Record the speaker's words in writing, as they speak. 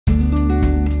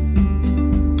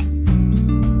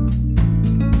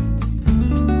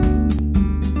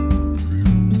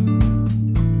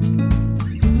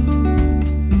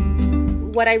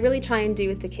What I really try and do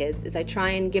with the kids is I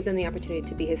try and give them the opportunity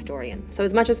to be historians. So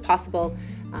as much as possible,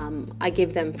 I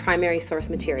give them primary source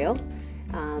material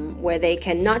where they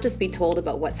can not just be told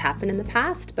about what's happened in the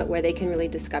past, but where they can really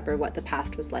discover what the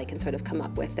past was like and sort of come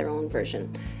up with their own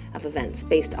version of events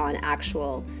based on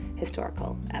actual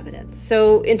historical evidence.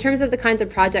 So in terms of the kinds of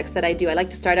projects that I do, I like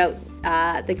to start out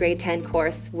the grade 10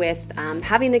 course with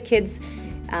having the kids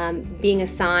being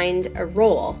assigned a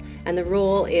role. And the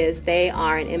role is they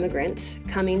are an immigrant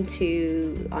coming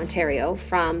to Ontario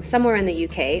from somewhere in the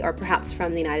UK or perhaps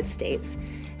from the United States.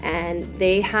 And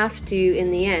they have to,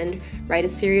 in the end, write a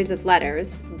series of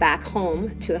letters back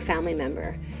home to a family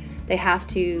member. They have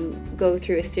to go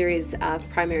through a series of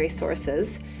primary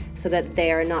sources so that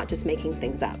they are not just making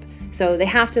things up. So they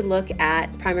have to look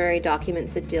at primary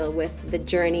documents that deal with the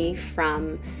journey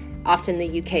from often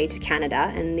the UK to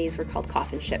Canada, and these were called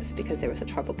coffin ships because they were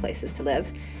such horrible places to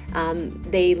live.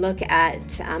 They look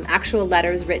at actual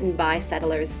letters written by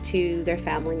settlers to their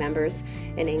family members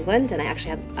in England, and I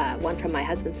actually have one from my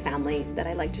husband's family that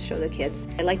I like to show the kids.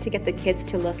 I like to get the kids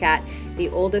to look at the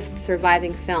oldest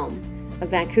surviving film of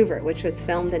Vancouver, which was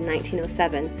filmed in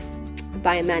 1907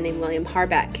 by a man named William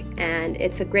Harbeck, and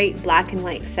it's a great black and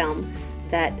white film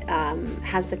that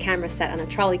has the camera set on a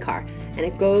trolley car, and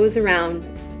it goes around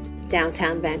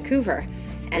downtown Vancouver,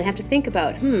 and have to think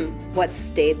about what's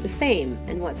stayed the same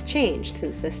and what's changed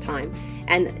since this time.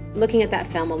 And looking at that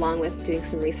film along with doing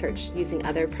some research using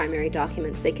other primary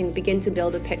documents, they can begin to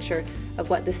build a picture of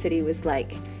what the city was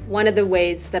like. One of the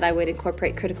ways that I would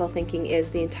incorporate critical thinking is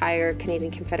the entire Canadian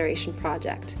Confederation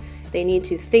project. They need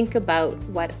to think about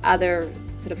what other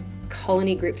sort of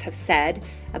colony groups have said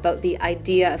about the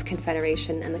idea of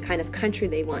confederation and the kind of country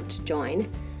they want to join.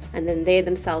 And then they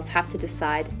themselves have to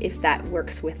decide if that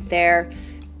works with their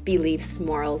beliefs,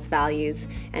 morals, values,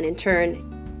 and in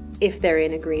turn, if they're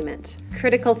in agreement.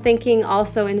 Critical thinking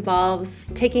also involves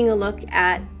taking a look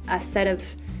at a set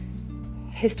of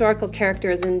historical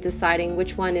characters and deciding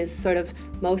which one is sort of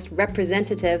most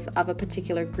representative of a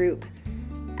particular group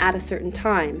at a certain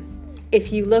time.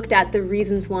 If you looked at the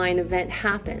reasons why an event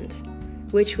happened,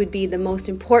 which would be the most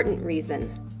important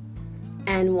reason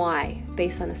and why,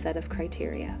 based on a set of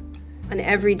criteria. And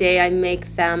every day I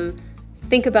make them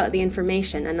think about the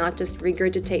information and not just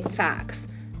regurgitate facts,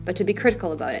 but to be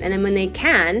critical about it. And then when they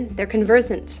can, they're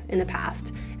conversant in the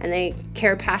past and they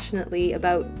care passionately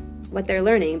about what they're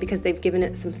learning because they've given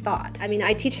it some thought. I mean,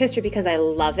 I teach history because I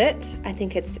love it. I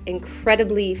think it's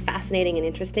incredibly fascinating and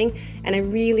interesting, and I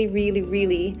really, really,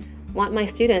 really want my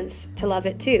students to love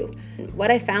it too. What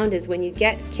I found is when you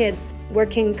get kids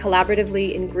working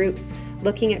collaboratively in groups,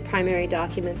 looking at primary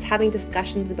documents, having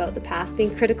discussions about the past,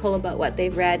 being critical about what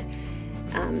they've read,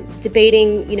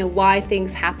 debating, why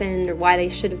things happened or why they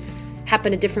should have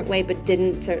happened a different way but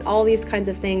didn't, or all these kinds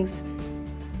of things,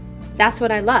 that's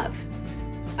what I love.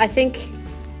 I think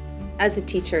as a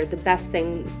teacher, the best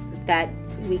thing that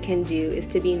we can do is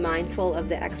to be mindful of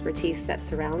the expertise that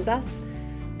surrounds us.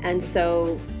 And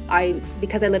so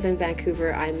because I live in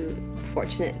Vancouver, I'm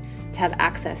fortunate to have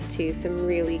access to some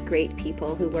really great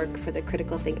people who work for the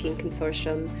Critical Thinking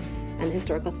Consortium and the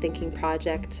Historical Thinking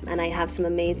Project. And I have some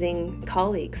amazing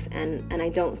colleagues, and I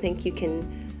don't think you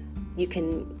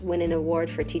can win an award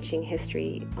for teaching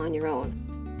history on your own.